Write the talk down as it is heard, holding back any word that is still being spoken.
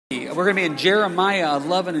We're going to be in Jeremiah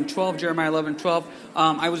 11 and 12. Jeremiah 11 and 12.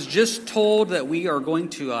 I was just told that we are going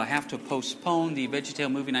to have to postpone the VeggieTale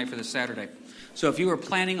movie night for this Saturday. So if you were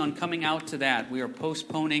planning on coming out to that, we are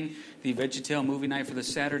postponing the VeggieTale movie night for this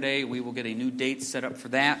Saturday. We will get a new date set up for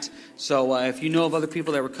that. So if you know of other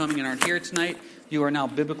people that were coming and aren't here tonight, you are now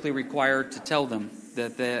biblically required to tell them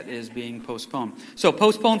that that is being postponed. So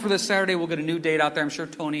postpone for this Saturday. We'll get a new date out there. I'm sure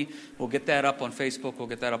Tony will get that up on Facebook. We'll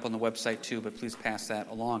get that up on the website too, but please pass that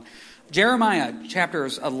along. Jeremiah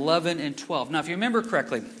chapters 11 and 12. Now, if you remember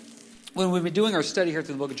correctly, when we've been doing our study here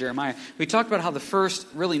through the book of Jeremiah, we talked about how the first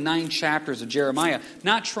really 9 chapters of Jeremiah,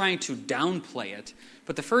 not trying to downplay it,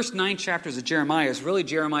 but the first 9 chapters of Jeremiah is really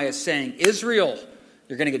Jeremiah saying, Israel,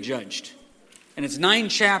 you're going to get judged. And it's 9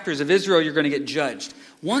 chapters of Israel, you're going to get judged.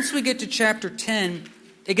 Once we get to chapter 10,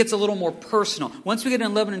 it gets a little more personal. Once we get to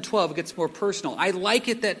 11 and 12, it gets more personal. I like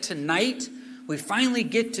it that tonight we finally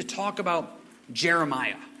get to talk about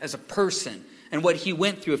Jeremiah as a person and what he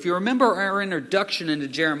went through. If you remember our introduction into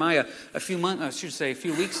Jeremiah a few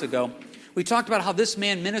weeks ago, we talked about how this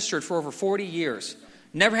man ministered for over 40 years.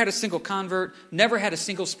 Never had a single convert, never had a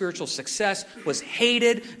single spiritual success, was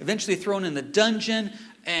hated, eventually thrown in the dungeon,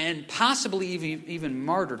 and possibly even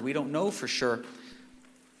martyred. We don't know for sure.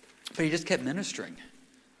 But he just kept ministering.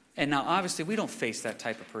 And now, obviously, we don't face that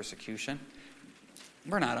type of persecution.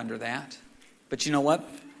 We're not under that. But you know what?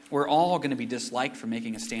 We're all going to be disliked for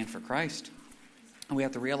making a stand for Christ. And we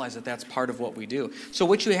have to realize that that's part of what we do. So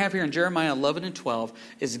what you have here in Jeremiah 11 and 12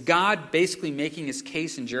 is God basically making his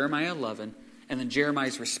case in Jeremiah 11, and then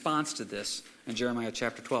Jeremiah's response to this in Jeremiah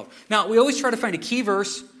chapter 12. Now, we always try to find a key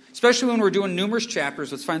verse, especially when we're doing numerous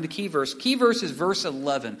chapters. Let's find the key verse. Key verse is verse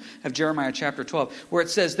 11 of Jeremiah chapter 12, where it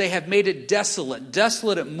says, they have made it desolate.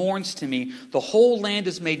 Desolate it mourns to me. The whole land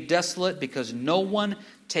is made desolate because no one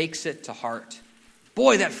takes it to heart.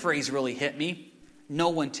 Boy, that phrase really hit me. No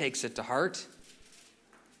one takes it to heart.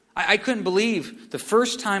 I couldn't believe the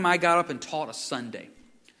first time I got up and taught a Sunday.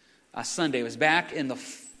 It was back in the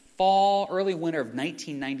early winter of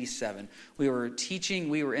 1997. We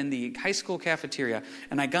were in the high school cafeteria,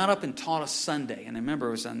 and I got up and taught a Sunday. And I remember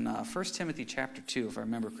it was in 1 Timothy chapter 2, if I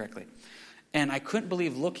remember correctly. And I couldn't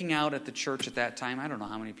believe looking out at the church at that time. I don't know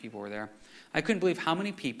how many people were there. I couldn't believe how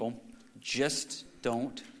many people just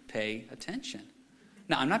don't pay attention.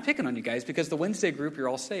 Now, I'm not picking on you guys because the Wednesday group, you're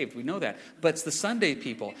all saved. We know that. But it's the Sunday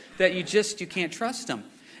people that you can't trust them.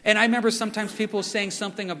 And I remember sometimes people saying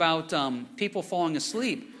something about people falling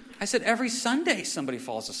asleep. I said, every Sunday somebody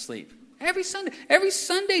falls asleep. Every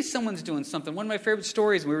Sunday someone's doing something. One of my favorite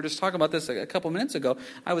stories, and we were just talking about this a couple minutes ago,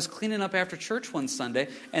 I was cleaning up after church one Sunday,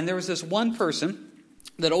 and there was this one person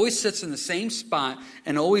that always sits in the same spot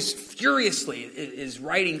and always furiously is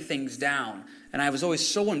writing things down. And I was always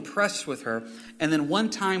so impressed with her. And then one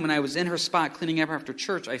time when I was in her spot cleaning up after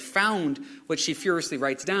church, I found what she furiously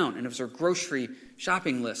writes down. And it was her grocery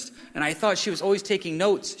shopping list. And I thought she was always taking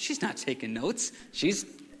notes. She's not taking notes. She's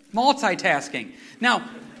multitasking. Now,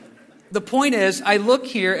 the point is, I look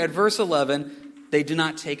here at verse 11. They do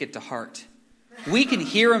not take it to heart. We can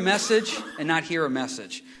hear a message and not hear a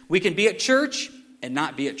message. We can be at church and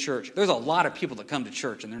not be at church. There's a lot of people that come to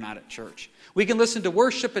church and they're not at church. We can listen to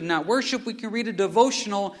worship and not worship. We can read a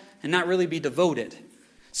devotional and not really be devoted.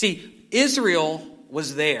 See, Israel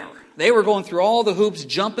was there. They were going through all the hoops,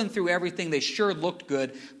 jumping through everything. They sure looked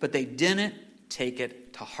good, but they didn't take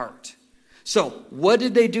it to heart. So, what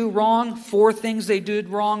did they do wrong? 4 things they did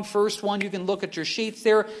wrong. First one, you can look at your sheets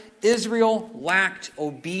there. Israel lacked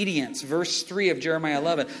obedience. Verse 3 of Jeremiah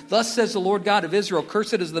 11. Thus says the Lord God of Israel,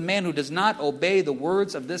 cursed is the man who does not obey the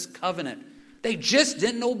words of this covenant. They just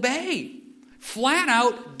didn't obey. Flat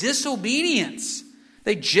out disobedience.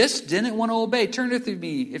 They just didn't want to obey. Turn with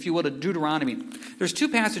me, if you will, to Deuteronomy. There's 2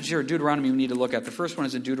 passages here in Deuteronomy we need to look at. The first one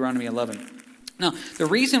is in Deuteronomy 11. Now, the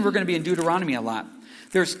reason we're going to be in Deuteronomy a lot,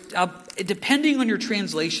 there's, depending on your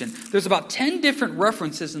translation, there's about 10 different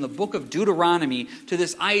references in the book of Deuteronomy to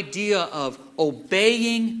this idea of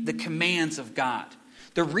obeying the commands of God.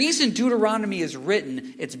 The reason Deuteronomy is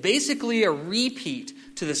written, it's basically a repeat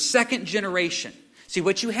to the second generation. See,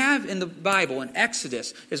 what you have in the Bible, in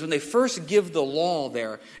Exodus, is when they first give the law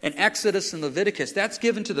there. In Exodus and Leviticus, that's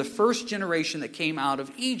given to the first generation that came out of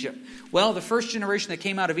Egypt. Well, the first generation that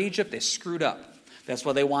came out of Egypt, they screwed up. That's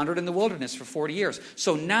why they wandered in the wilderness for 40 years.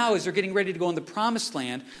 So now, as they're getting ready to go in the promised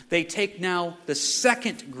land, they take now the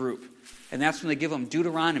second group. And that's when they give them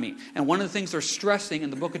Deuteronomy. And one of the things they're stressing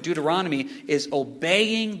in the book of Deuteronomy is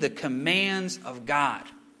obeying the commands of God.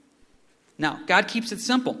 Now, God keeps it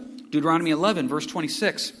simple. Deuteronomy 11, verse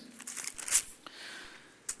 26.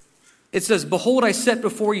 It says, behold, I set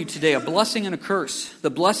before you today a blessing and a curse. The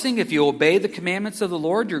blessing if you obey the commandments of the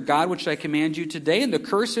Lord your God, which I command you today, and the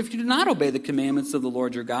curse if you do not obey the commandments of the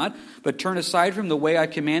Lord your God, but turn aside from the way I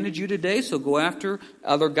commanded you today, so go after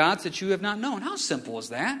other gods that you have not known. How simple is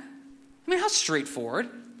that? I mean, how straightforward.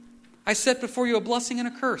 I set before you a blessing and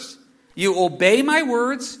a curse. You obey my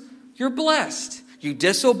words, you're blessed. You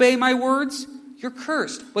disobey my words, you're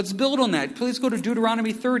cursed. Let's build on that. Please go to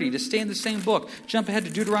Deuteronomy 30 to stay in the same book. Jump ahead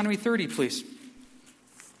to Deuteronomy 30, please.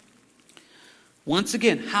 Once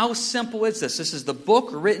again, how simple is this? This is the book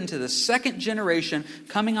written to the second generation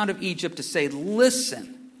coming out of Egypt to say,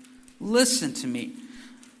 listen to me.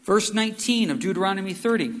 Verse 19 of Deuteronomy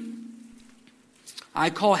 30. I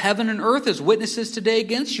call heaven and earth as witnesses today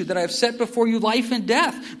against you, that I have set before you life and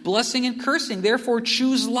death, blessing and cursing. Therefore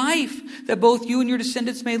choose life, that both you and your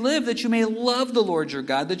descendants may live, that you may love the Lord your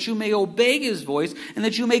God, that you may obey his voice, and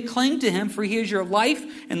that you may cling to him, for he is your life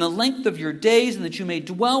and the length of your days, and that you may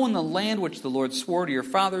dwell in the land which the Lord swore to your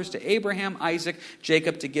fathers, to Abraham, Isaac,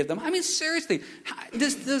 Jacob, to give them. I mean, seriously,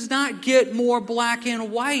 this does not get more black and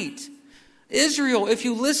white. Israel, if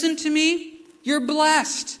you listen to me, you're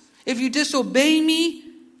blessed. If you disobey me,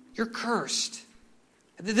 you're cursed.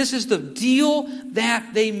 This is the deal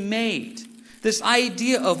that they made. This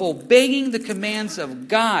idea of obeying the commands of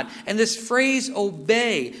God. And this phrase,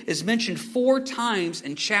 obey, is mentioned 4 times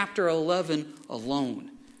in chapter 11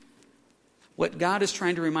 alone. What God is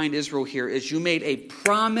trying to remind Israel here is you made a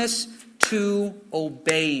promise to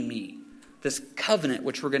obey me. This covenant,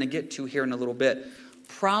 which we're going to get to here in a little bit.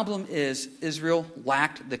 Problem is, Israel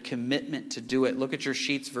lacked the commitment to do it. Look at your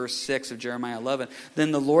sheets, verse 6 of Jeremiah 11.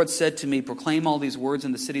 Then the Lord said to me, proclaim all these words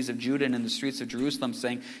in the cities of Judah and in the streets of Jerusalem,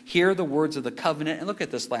 saying, hear the words of the covenant. And look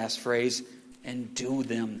at this last phrase, and do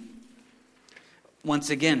them. Once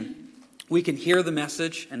again, we can hear the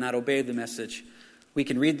message and not obey the message. We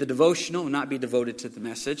can read the devotional and not be devoted to the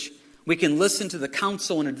message. We can listen to the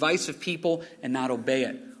counsel and advice of people and not obey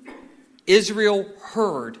it. Israel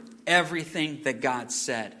heard everything that God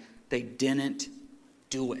said. They didn't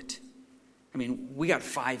do it. I mean, we got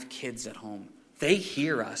 5 kids at home. They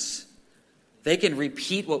hear us. They can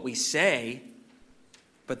repeat what we say,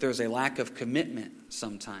 but there's a lack of commitment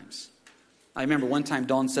sometimes. I remember one time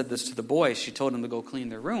Dawn said this to the boys. She told them to go clean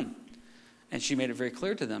their room. And she made it very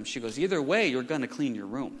clear to them. She goes, either way, you're going to clean your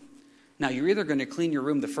room. Now, you're either going to clean your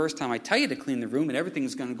room the first time I tell you to clean the room and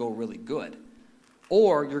everything's going to go really good.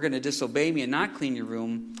 Or you're going to disobey me and not clean your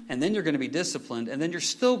room, and then you're going to be disciplined, and then you're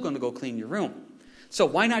still going to go clean your room. So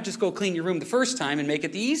why not just go clean your room the first time and make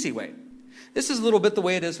it the easy way? This is a little bit the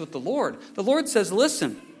way it is with the Lord. The Lord says,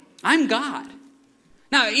 listen, I'm God.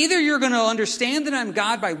 Now, either you're going to understand that I'm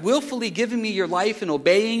God by willfully giving me your life and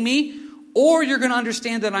obeying me, or you're going to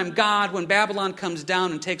understand that I'm God when Babylon comes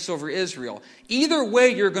down and takes over Israel. Either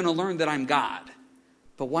way, you're going to learn that I'm God.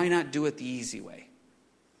 But why not do it the easy way?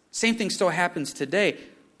 Same thing still happens today.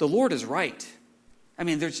 The Lord is right. I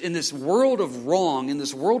mean, there's in this world of wrong, in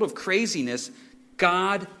this world of craziness,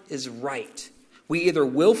 God is right. We either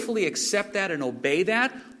willfully accept that and obey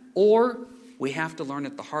that, or we have to learn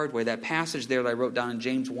it the hard way. That passage there that I wrote down in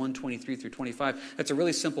James 1:23 through 25, that's a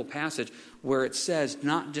really simple passage where it says,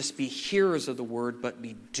 not just be hearers of the word, but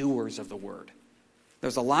be doers of the word.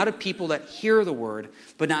 There's a lot of people that hear the word,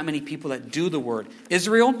 but not many people that do the word.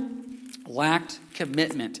 Israel lacked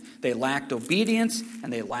commitment. They lacked obedience,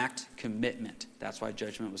 and they lacked commitment. That's why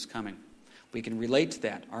judgment was coming. We can relate to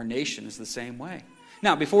that. Our nation is the same way.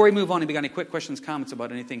 Now, before we move on, have you got any quick questions, comments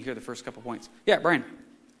about anything here, the first couple points? Yeah, Brian.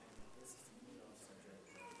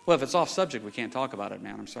 Well, if it's off subject, we can't talk about it,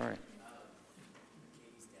 man. I'm sorry.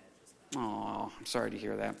 Oh, I'm sorry to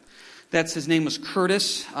hear that. His name was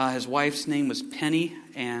Curtis. His wife's name was Penny,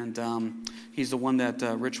 and he's the one that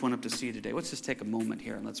Rich went up to see today. Let's just take a moment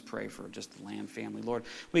here and let's pray for just the Lamb family. Lord,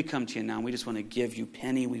 we come to you now. We just want to give you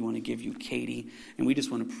Penny. We want to give you Katie, and we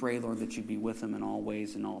just want to pray, Lord, that you'd be with them in all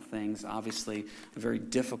ways and all things. Obviously, a very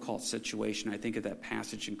difficult situation. I think of that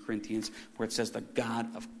passage in Corinthians where it says the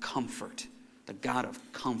God of comfort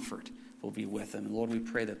will be with them. And Lord, we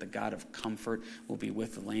pray that the God of comfort will be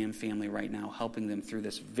with the Lamb family right now, helping them through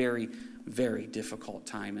this very, very difficult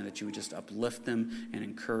time, and that you would just uplift them and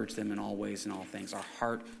encourage them in all ways and all things. Our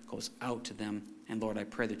heart goes out to them, and Lord, I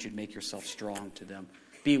pray that you'd make yourself strong to them.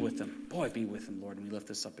 Be with them. Boy, be with them, Lord, and we lift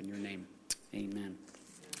this up in your name. Amen.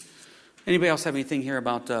 Anybody else have anything here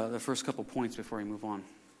about the first couple points before we move on?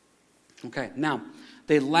 Okay, now,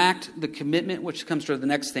 they lacked the commitment, which comes to the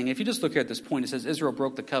next thing. If you just look here at this point, it says Israel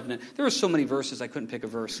broke the covenant. There are so many verses, I couldn't pick a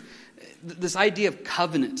verse. This idea of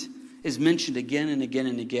covenant is mentioned again and again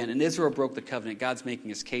and again. And Israel broke the covenant. God's making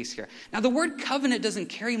his case here. Now, the word covenant doesn't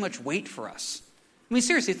carry much weight for us. I mean,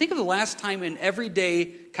 seriously, think of the last time in everyday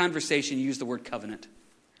conversation you use the word covenant.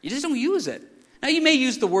 You just don't use it. Now, you may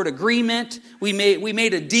use the word agreement. We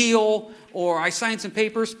made a deal, or I signed some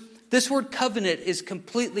papers. This word covenant is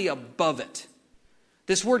completely above it.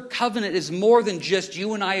 This word covenant is more than just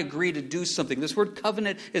you and I agree to do something. This word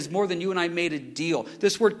covenant is more than you and I made a deal.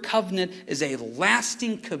 This word covenant is a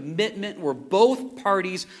lasting commitment where both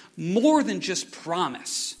parties more than just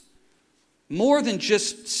promise, more than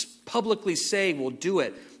just publicly say we'll do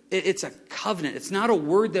it. It's a covenant. It's not a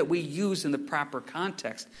word that we use in the proper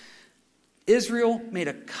context. Israel made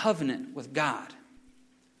a covenant with God.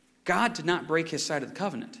 God did not break his side of the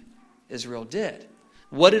covenant. Israel did.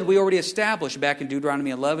 What did we already establish back in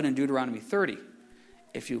Deuteronomy 11 and Deuteronomy 30?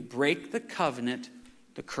 If you break the covenant,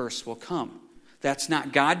 the curse will come. That's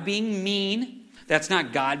not God being mean. That's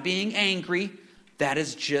not God being angry. That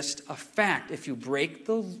is just a fact. If you break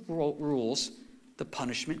the rules, the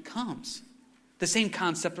punishment comes. The same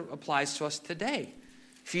concept applies to us today.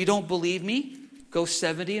 If you don't believe me, go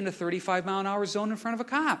 70 in a 35-mile-an-hour zone in front of a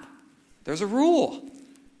cop. There's a rule.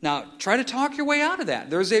 Now, try to talk your way out of that.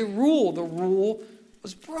 There's a rule. The rule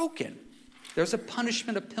was broken. There's a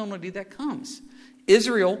punishment, a penalty that comes.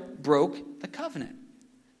 Israel broke the covenant.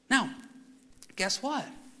 Now, guess what?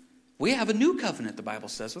 We have a new covenant, the Bible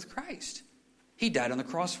says, with Christ. He died on the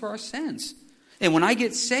cross for our sins. And when I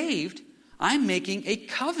get saved, I'm making a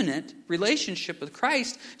covenant relationship with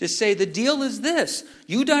Christ to say the deal is this.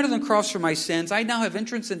 You died on the cross for my sins. I now have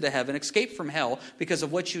entrance into heaven, escape from hell because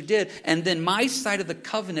of what you did. And then my side of the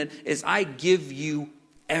covenant is I give you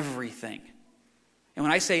everything. And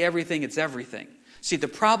when I say everything, it's everything. See, the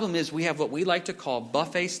problem is we have what we like to call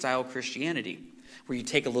buffet-style Christianity, where you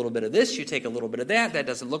take a little bit of this, you take a little bit of that. That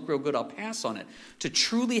doesn't look real good, I'll pass on it. To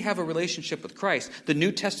truly have a relationship with Christ, the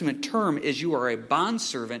New Testament term is you are a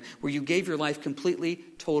bondservant where you gave your life completely,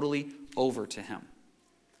 totally over to him.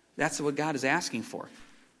 That's what God is asking for.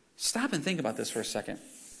 Stop and think about this for a second.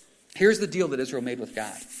 Here's the deal that Israel made with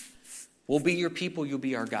God. We'll be your people, you'll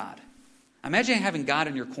be our God. Imagine having God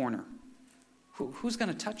in your corner. Who's going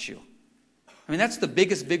to touch you? I mean, that's the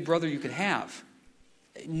biggest big brother you could have.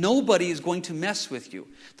 Nobody is going to mess with you.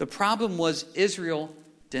 The problem was Israel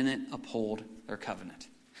didn't uphold their covenant.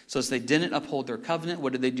 So as they didn't uphold their covenant,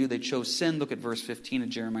 what did they do? They chose sin. Look at verse 15 of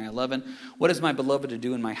Jeremiah 11. What is my beloved to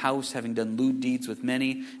do in my house, having done lewd deeds with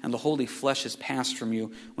many, and the holy flesh is passed from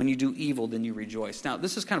you? When you do evil, then you rejoice. Now,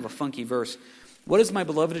 this is kind of a funky verse. What is my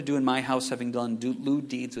beloved to do in my house, having done lewd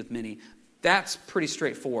deeds with many? That's pretty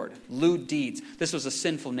straightforward. Lewd deeds. This was a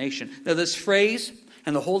sinful nation. Now this phrase,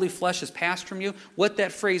 and the holy flesh is passed from you, what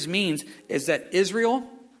that phrase means is that Israel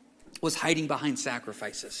was hiding behind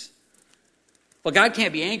sacrifices. Well, God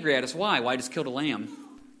can't be angry at us. Why? Well, I just killed a lamb.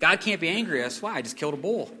 God can't be angry at us. Why? I just killed a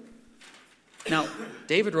bull. Now,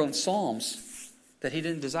 David wrote in Psalms that he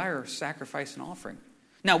didn't desire sacrifice and offering.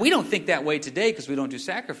 Now, we don't think that way today because we don't do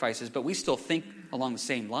sacrifices, but we still think along the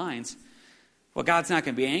same lines. Well, God's not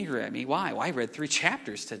going to be angry at me. Why? Well, I read 3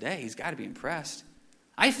 chapters today. He's got to be impressed.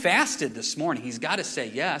 I fasted this morning. He's got to say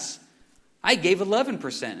yes. I gave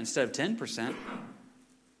 11% instead of 10%.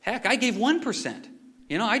 Heck, I gave 1%.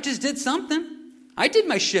 I just did something. I did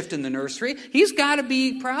my shift in the nursery. He's got to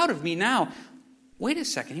be proud of me now. Wait a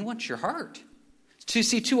second. He wants your heart.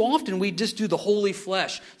 Too often we just do the holy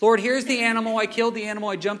flesh. Lord, here's the animal. I killed the animal.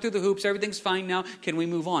 I jumped through the hoops. Everything's fine now. Can we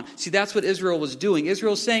move on? See, that's what Israel was doing.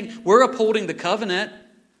 Israel's saying, we're upholding the covenant.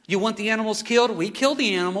 You want the animals killed? We kill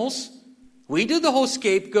the animals. We do the whole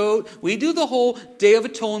scapegoat. We do the whole Day of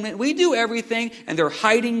Atonement. We do everything. And they're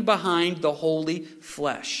hiding behind the holy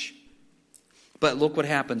flesh. But look what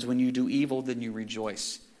happens. When you do evil, then you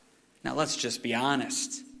rejoice. Now, let's just be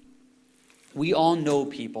honest. We all know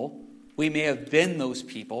people. We may have been those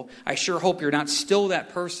people. I sure hope you're not still that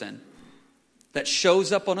person that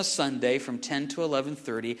shows up on a Sunday from 10 to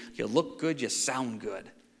 11:30. You look good, you sound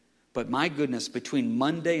good. But my goodness, between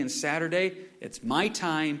Monday and Saturday, it's my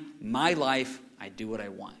time, my life. I do what I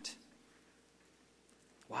want.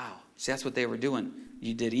 Wow. See, that's what they were doing.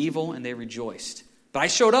 You did evil and they rejoiced. But I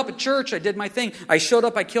showed up at church, I did my thing. I showed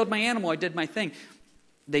up, I killed my animal, I did my thing.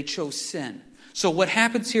 They chose sin. So what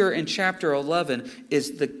happens here in chapter 11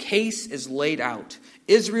 is the case is laid out.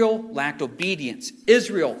 Israel lacked obedience.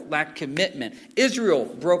 Israel lacked commitment. Israel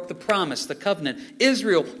broke the promise, the covenant.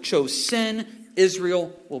 Israel chose sin.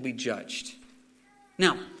 Israel will be judged.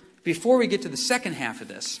 Now, before we get to the second half of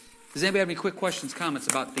this, does anybody have any quick questions, comments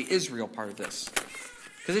about the Israel part of this?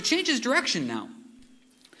 Because it changes direction now.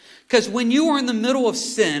 Because when you are in the middle of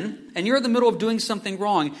sin and you're in the middle of doing something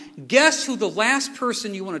wrong, guess who the last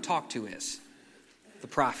person you want to talk to is? The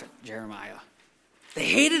prophet, Jeremiah. They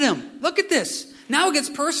hated him. Look at this. Now it gets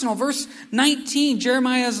personal. Verse 19,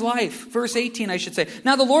 Jeremiah's life. Verse 18, I should say.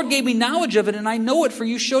 Now the Lord gave me knowledge of it, and I know it, for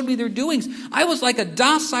you showed me their doings. I was like a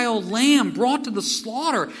docile lamb brought to the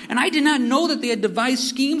slaughter, and I did not know that they had devised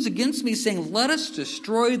schemes against me, saying, let us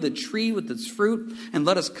destroy the tree with its fruit, and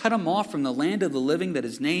let us cut him off from the land of the living, that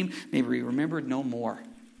his name may be remembered no more.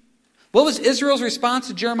 What was Israel's response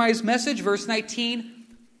to Jeremiah's message? Verse 19,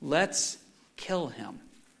 let's kill him.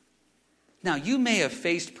 Now, you may have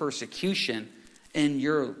faced persecution in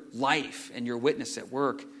your life and your witness at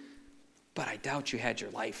work, but I doubt you had your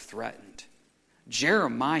life threatened.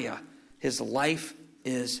 Jeremiah, his life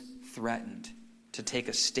is threatened to take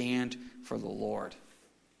a stand for the Lord.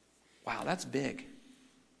 Wow, that's big.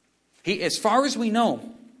 As far as we know,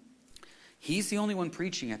 he's the only one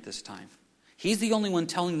preaching at this time. He's the only one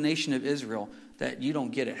telling the nation of Israel that you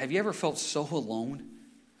don't get it. Have you ever felt so alone?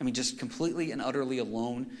 I mean, just completely and utterly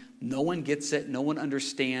alone. No one gets it. No one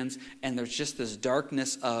understands. And there's just this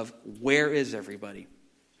darkness of, where is everybody?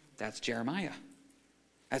 That's Jeremiah.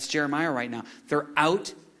 That's Jeremiah right now. They're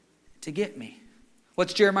out to get me.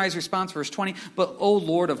 What's Jeremiah's response? Verse 20. But, O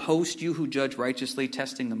Lord of hosts, you who judge righteously,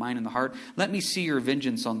 testing the mind and the heart, let me see your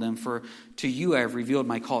vengeance on them, for to you I have revealed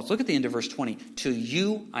my cause. Look at the end of verse 20. To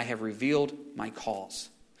you I have revealed my cause.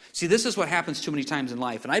 See, this is what happens too many times in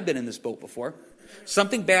life, and I've been in this boat before.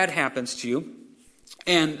 Something bad happens to you,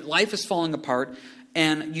 and life is falling apart,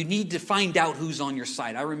 and you need to find out who's on your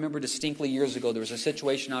side. I remember distinctly years ago, there was a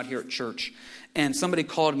situation out here at church, and somebody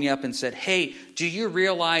called me up and said, hey, do you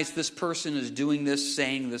realize this person is doing this,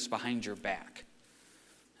 saying this behind your back?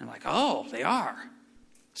 And I'm like, oh, they are.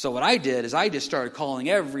 So what I did is I just started calling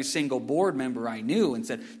every single board member I knew and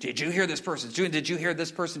said, did you hear this person? Did you hear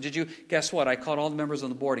this person? Did you? Guess what? I called all the members on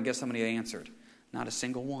the board, and guess how many they answered? Not a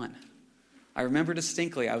single one. I remember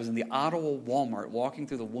distinctly, I was in the Ottawa Walmart walking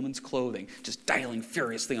through the woman's clothing, just dialing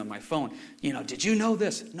furiously on my phone. Did you know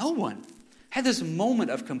this? No one. Had this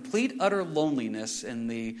moment of complete, utter loneliness in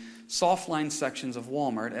the soft line sections of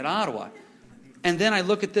Walmart at Ottawa. And then I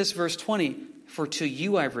look at this, verse 20, for to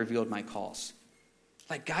you I've revealed my cause.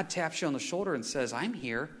 Like God taps you on the shoulder and says, I'm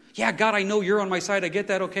here. Yeah, God, I know you're on my side. I get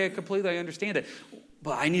that. Okay, I understand it.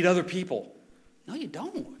 But I need other people. No, you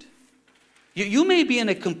don't. You may be in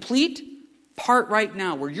a complete part right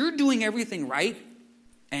now where you're doing everything right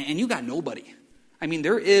and you got nobody. I mean,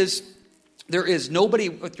 there is nobody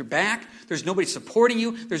with your back. There's nobody supporting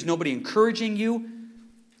you. There's nobody encouraging you.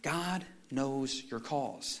 God knows your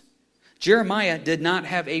cause. Jeremiah did not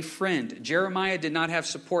have a friend. Jeremiah did not have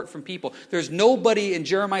support from people. There's nobody in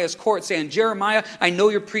Jeremiah's court saying, Jeremiah, I know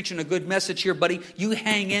you're preaching a good message here, buddy. You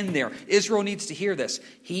hang in there. Israel needs to hear this.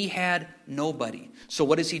 He had nobody. So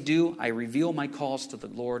what does he do? I reveal my cause to the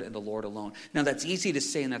Lord and the Lord alone. Now that's easy to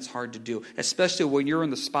say and that's hard to do, especially when you're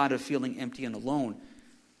in the spot of feeling empty and alone.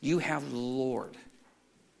 You have the Lord.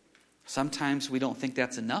 Sometimes we don't think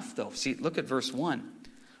that's enough though. See, look at verse 1.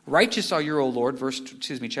 Righteous are you, O Lord,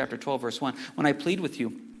 chapter 12, verse 1, when I plead with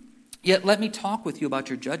you. Yet let me talk with you about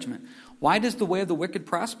your judgment. Why does the way of the wicked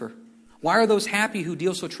prosper? Why are those happy who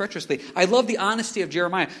deal so treacherously? I love the honesty of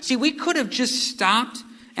Jeremiah. See, we could have just stopped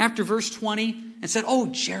after verse 20 and said, oh,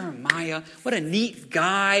 Jeremiah, what a neat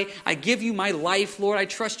guy. I give you my life, Lord. I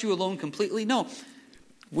trust you alone completely. No,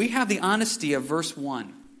 we have the honesty of verse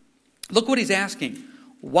 1. Look what he's asking.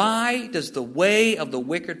 Why does the way of the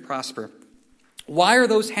wicked prosper? Why are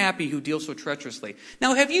those happy who deal so treacherously?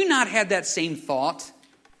 Now, have you not had that same thought?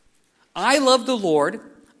 I love the Lord.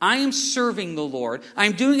 I am serving the Lord.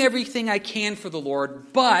 I'm doing everything I can for the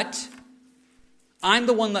Lord, but I'm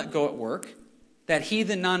the one let go at work. That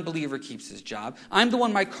heathen non-believer keeps his job. I'm the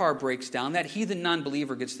one my car breaks down. That heathen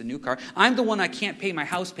non-believer gets the new car. I'm the one I can't pay my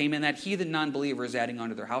house payment. That heathen non-believer is adding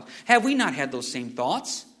onto their house. Have we not had those same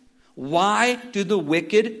thoughts? Why do the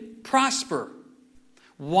wicked prosper?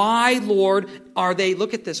 Why, Lord, are they,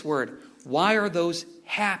 look at this word, why are those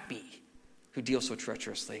happy who deal so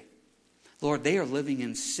treacherously? Lord, they are living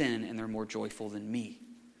in sin and they're more joyful than me.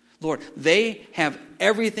 Lord, they have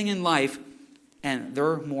everything in life and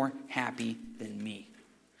they're more happy than me.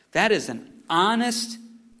 That is an honest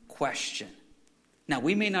question. Now,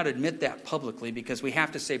 we may not admit that publicly because we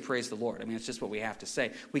have to say praise the Lord. I mean, it's just what we have to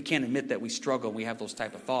say. We can't admit that we struggle and we have those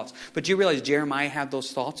type of thoughts. But do you realize Jeremiah had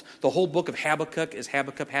those thoughts? The whole book of Habakkuk is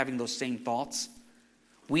Habakkuk having those same thoughts.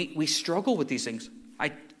 We struggle with these things.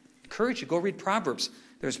 I encourage you, go read Proverbs.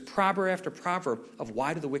 There's proverb after proverb of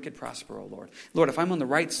why do the wicked prosper, O Lord? Lord, if I'm on the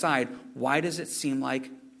right side, why does it seem like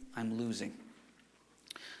I'm losing?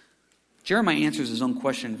 Jeremiah answers his own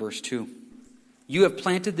question in verse 2. You have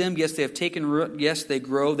planted them. Yes, they have taken root. Yes, they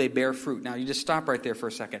grow. They bear fruit. Now, you just stop right there for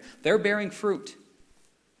a second. They're bearing fruit.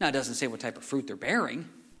 Now, it doesn't say what type of fruit they're bearing.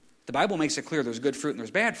 The Bible makes it clear there's good fruit and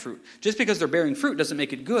there's bad fruit. Just because they're bearing fruit doesn't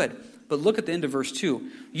make it good. But look at the end of verse 2.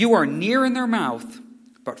 You are near in their mouth,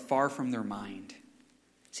 but far from their mind.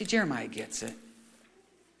 See, Jeremiah gets it.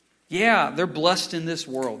 Yeah, they're blessed in this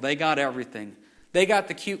world. They got everything. They got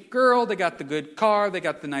the cute girl, they got the good car, they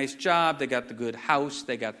got the nice job, they got the good house,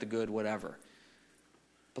 they got the good whatever.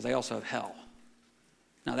 But they also have hell.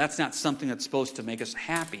 Now, that's not something that's supposed to make us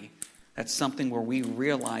happy. That's something where we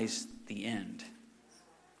realize the end.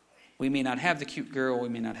 We may not have the cute girl, we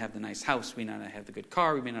may not have the nice house, we may not have the good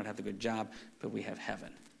car, we may not have the good job, but we have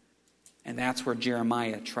heaven. And that's where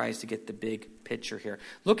Jeremiah tries to get the big picture here.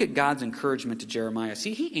 Look at God's encouragement to Jeremiah.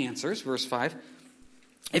 See, he answers, verse 5.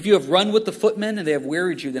 If you have run with the footmen and they have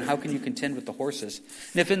wearied you, then how can you contend with the horses?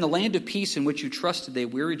 And if in the land of peace in which you trusted they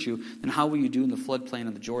wearied you, then how will you do in the floodplain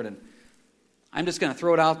of the Jordan? I'm just going to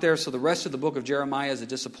throw it out there. So the rest of the book of Jeremiah is a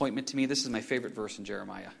disappointment to me. This is my favorite verse in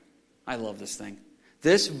Jeremiah. I love this thing.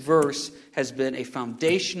 This verse has been a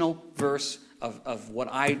foundational verse of what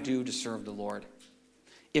I do to serve the Lord.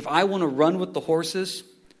 If I want to run with the horses,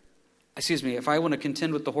 if I want to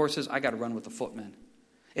contend with the horses, I got to run with the footmen.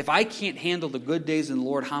 If I can't handle the good days in the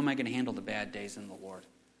Lord, how am I going to handle the bad days in the Lord?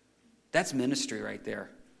 That's ministry right there.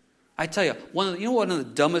 I tell you, one of the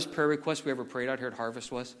dumbest prayer requests we ever prayed out here at Harvest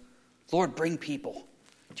was, Lord, bring people.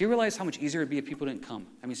 Do you realize how much easier it would be if people didn't come?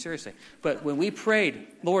 I mean, seriously. But when we prayed,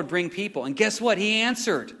 Lord, bring people, and guess what? He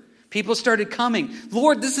answered. People started coming.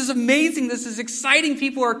 Lord, this is amazing. This is exciting.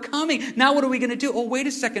 People are coming. Now what are we going to do? Oh, wait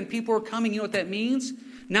a second. People are coming. You know what that means?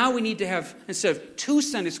 Now we need to have, instead of 2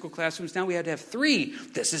 Sunday school classrooms, now we had to have 3.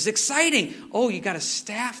 This is exciting. Oh, you got to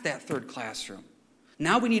staff that 3rd classroom.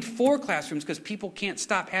 Now we need 4 classrooms because people can't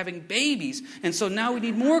stop having babies. And so now we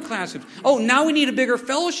need more classrooms. Oh, now we need a bigger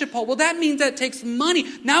fellowship hall. Well, that means that takes money.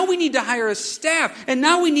 Now we need to hire a staff. And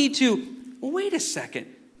now we need to, well, wait a second.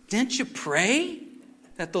 Didn't you pray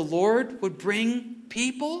that the Lord would bring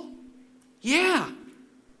people? Yeah.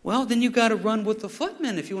 Well, then you got to run with the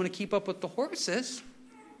footmen if you want to keep up with the horses.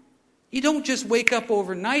 You don't just wake up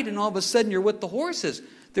overnight and all of a sudden you're with the horses.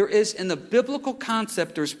 There is, in the biblical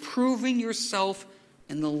concept, there's proving yourself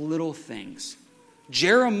in the little things.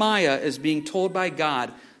 Jeremiah is being told by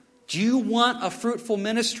God, do you want a fruitful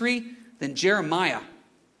ministry? Then Jeremiah,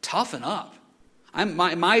 toughen up.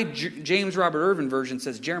 My James Robert Irvin version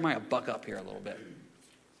says, Jeremiah, buck up here a little bit.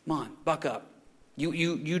 Come on, buck up.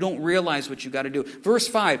 You don't realize what you got to do. Verse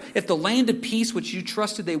 5, if the land of peace which you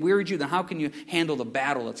trusted they wearied you, then how can you handle the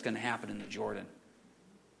battle that's going to happen in the Jordan?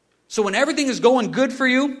 So when everything is going good for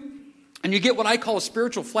you, and you get what I call a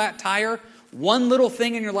spiritual flat tire, one little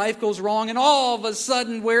thing in your life goes wrong, and all of a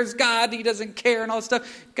sudden, where's God? He doesn't care and all that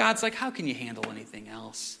stuff. God's like, how can you handle anything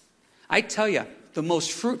else? I tell you, the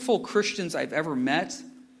most fruitful Christians I've ever met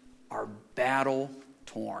are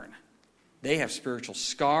battle-torn. They have spiritual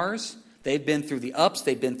scars. They've been through the ups.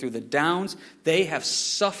 They've been through the downs. They have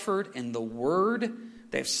suffered in the Word.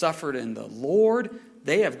 They've suffered in the Lord.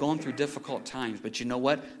 They have gone through difficult times. But you know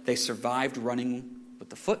what? They survived running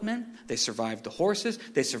with the footmen. They survived the horses.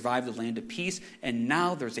 They survived the land of peace. And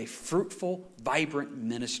now there's a fruitful, vibrant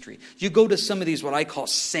ministry. You go to some of these what I call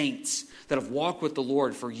saints that have walked with the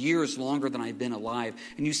Lord for years longer than I've been alive.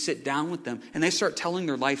 And you sit down with them and they start telling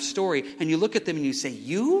their life story. And you look at them and you say,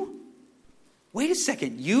 you? Wait a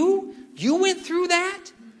second, you went through that?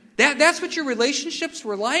 That's what your relationships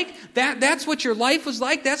were like? That's what your life was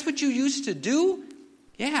like? That's what you used to do?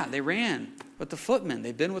 Yeah, they ran with the footmen.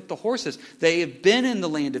 They've been with the horses. They have been in the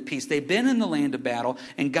land of peace. They've been in the land of battle.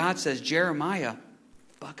 And God says, Jeremiah,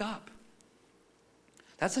 buck up.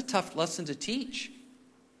 That's a tough lesson to teach.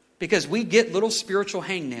 Because we get little spiritual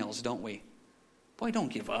hangnails, don't we? Boy,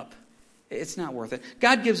 don't give up. It's not worth it.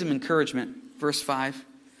 God gives him encouragement. Verse 5.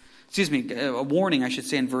 A warning, I should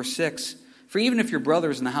say, in verse 6. For even if your brother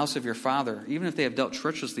is in the house of your father, even if they have dealt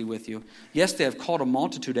treacherously with you, yes, they have called a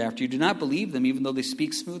multitude after you, do not believe them, even though they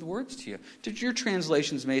speak smooth words to you. Your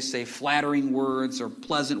translations may say flattering words or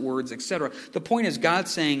pleasant words, etc. The point is God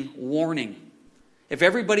saying, warning. If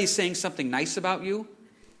everybody's saying something nice about you,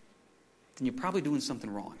 then you're probably doing something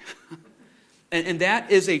wrong. And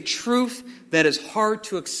that is a truth that is hard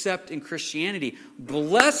to accept in Christianity.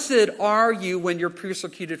 Blessed are you when you're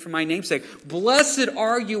persecuted for my name's sake. Blessed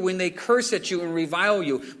are you when they curse at you and revile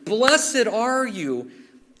you. Blessed are you.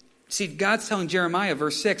 See, God's telling Jeremiah,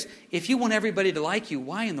 verse 6, if you want everybody to like you,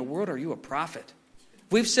 why in the world are you a prophet?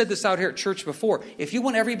 We've said this out here at church before. If you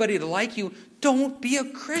want everybody to like you, don't be a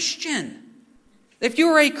Christian. If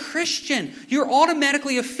you're a Christian, you're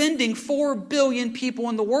automatically offending 4 billion people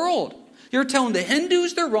in the world. You're telling the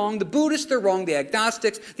Hindus they're wrong, the Buddhists they're wrong, the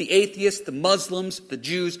agnostics, the atheists, the Muslims, the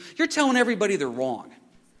Jews. You're telling everybody they're wrong.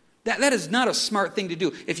 That is not a smart thing to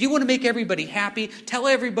do. If you want to make everybody happy, tell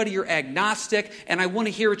everybody you're agnostic, and I want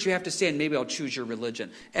to hear what you have to say, and maybe I'll choose your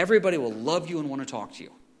religion. Everybody will love you and want to talk to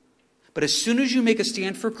you. But as soon as you make a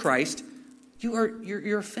stand for Christ,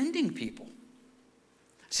 you're offending people.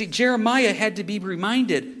 See, Jeremiah had to be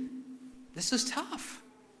reminded, this is tough.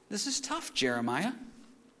 This is tough, Jeremiah.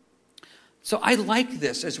 So I like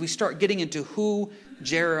this as we start getting into who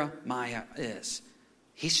Jeremiah is.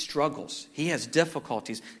 He struggles. He has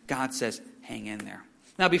difficulties. God says, hang in there.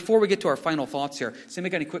 Now, before we get to our final thoughts here, does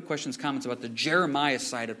anybody got any quick questions, comments about the Jeremiah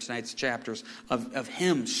side of tonight's chapters, of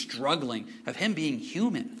him struggling, of him being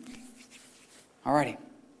human? All righty.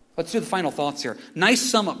 Let's do the final thoughts here. Nice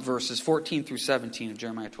sum-up verses, 14 through 17 of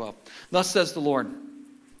Jeremiah 12. Thus says the Lord,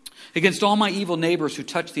 against all my evil neighbors who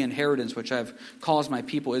touch the inheritance which I have caused my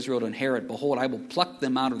people Israel to inherit, behold, I will pluck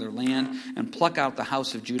them out of their land and pluck out the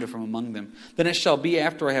house of Judah from among them. Then it shall be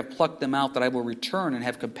after I have plucked them out that I will return and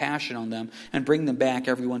have compassion on them and bring them back,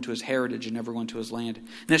 everyone to his heritage and everyone to his land.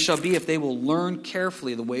 And it shall be if they will learn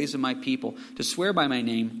carefully the ways of my people to swear by my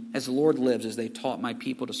name, as the Lord lives, as they taught my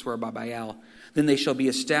people to swear by Baal, then they shall be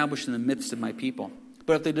established in the midst of my people.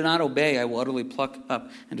 But if they do not obey, I will utterly pluck up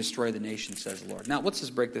and destroy the nation, says the Lord. Now, let's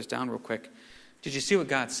just break this down real quick. Did you see what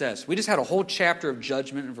God says? We just had a whole chapter of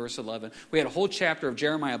judgment in verse 11. We had a whole chapter of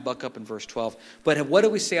Jeremiah buck up in verse 12. But what do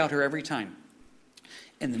we say out here every time?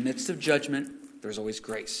 In the midst of judgment, there's always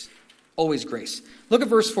grace. Always grace. Look at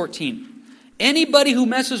verse 14. Anybody who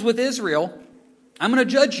messes with Israel, I'm going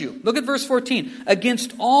to judge you. Look at verse 14.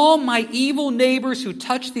 Against all my evil neighbors who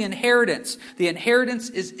touch the inheritance. The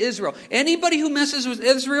inheritance is Israel. Anybody who messes with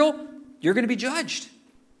Israel, you're going to be judged.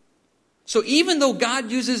 So even though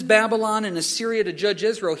God uses Babylon and Assyria to judge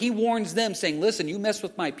Israel, he warns them saying, listen, you mess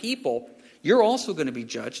with my people, you're also going to be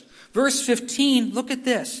judged. Verse 15, look at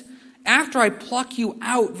this. After I pluck you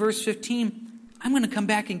out, verse 15, I'm going to come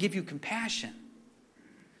back and give you compassion.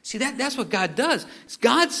 See, that's what God does.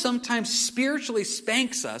 God sometimes spiritually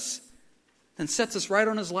spanks us, then sets us right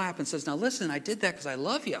on his lap and says, now listen, I did that because I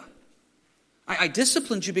love you. I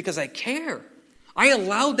disciplined you because I care. I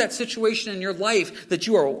allowed that situation in your life that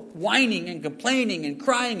you are whining and complaining and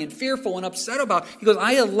crying and fearful and upset about. He goes,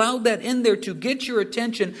 I allowed that in there to get your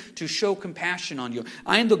attention, to show compassion on you.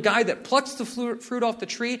 I am the guy that plucks the fruit off the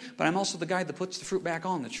tree, but I'm also the guy that puts the fruit back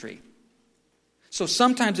on the tree. So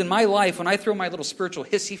sometimes in my life, when I throw my little spiritual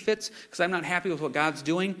hissy fits because I'm not happy with what God's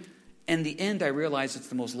doing, in the end I realize it's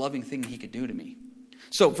the most loving thing he could do to me.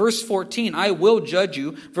 So verse 14, I will judge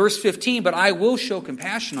you. Verse 15, but I will show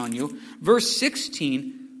compassion on you. Verse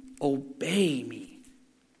 16, obey me.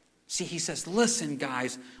 See, he says, listen,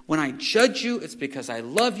 guys, when I judge you, it's because I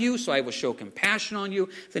love you, so I will show compassion on you.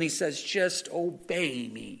 Then he says, just obey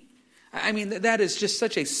me. I mean, that is just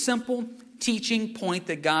such a simple teaching point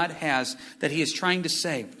that God has that he is trying to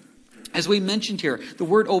say. As we mentioned here, the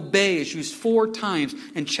word obey is used 4 times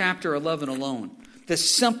in chapter 11 alone. The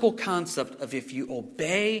simple concept of if you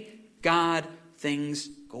obey God, things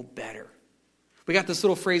go better. We got this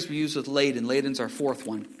little phrase we use with Layden. Layden's our 4th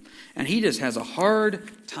one. And he just has a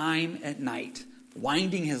hard time at night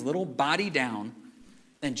winding his little body down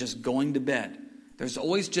and just going to bed. There's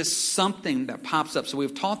always just something that pops up. So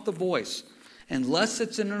we've taught the boys, unless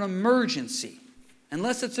it's in an emergency,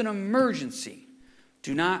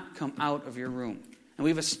 do not come out of your room. And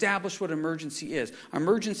we've established what emergency is.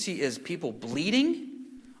 Emergency is people bleeding,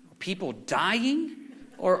 people dying,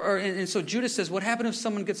 and so Judah says, what happens if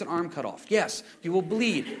someone gets an arm cut off? Yes, you will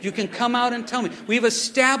bleed. You can come out and tell me. We've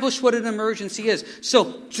established what an emergency is.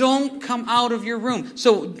 So don't come out of your room.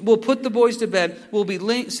 So we'll put the boys to bed. We'll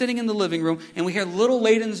be sitting in the living room, and we hear little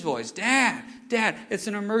Layden's voice. Dad, it's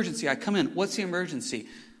an emergency. I come in. What's the emergency?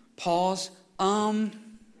 Pause.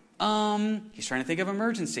 He's trying to think of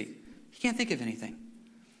emergency. He can't think of anything.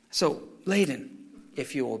 So, Layden,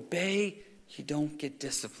 if you obey, you don't get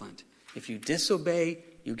disciplined. If you disobey,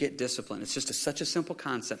 you get disciplined. It's just such a simple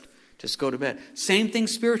concept. Just go to bed. Same thing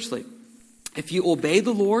spiritually. If you obey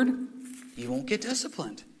the Lord, you won't get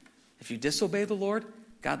disciplined. If you disobey the Lord,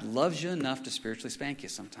 God loves you enough to spiritually spank you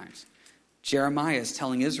sometimes. Jeremiah is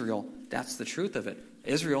telling Israel, that's the truth of it.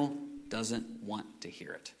 Israel doesn't want to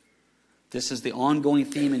hear it. This is the ongoing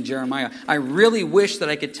theme in Jeremiah. I really wish that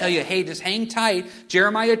I could tell you, hey, just hang tight.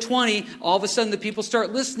 Jeremiah 20, all of a sudden the people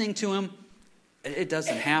start listening to him. It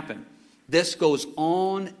doesn't happen. This goes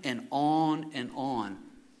on and on and on.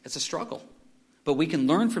 It's a struggle. But we can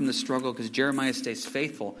learn from this struggle because Jeremiah stays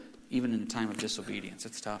faithful even in a time of disobedience.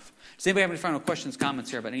 It's tough. Does anybody have any final questions, comments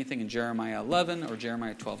here about anything in Jeremiah 11 or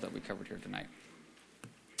Jeremiah 12 that we covered here tonight?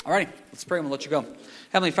 All right, let's pray and we'll let you go.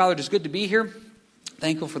 Heavenly Father, it's good to be here.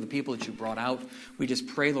 Thankful for the people that you brought out. We just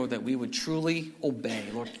pray, Lord, that we would truly obey.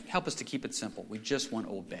 Lord, help us to keep it simple. We just want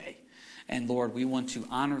to obey. And Lord, we want to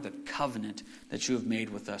honor the covenant that you have made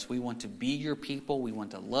with us. We want to be your people. We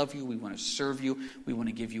want to love you. We want to serve you. We want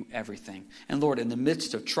to give you everything. And Lord, in the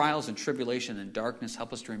midst of trials and tribulation and darkness,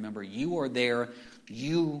 help us to remember you are there.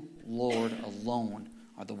 You, Lord, alone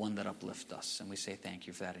are the one that uplift us. And we say thank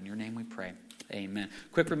you for that. In your name we pray. Amen.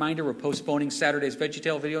 Quick reminder, we're postponing Saturday's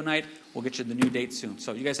VeggieTale video night. We'll get you the new date soon.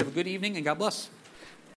 So you guys have a good evening and God bless.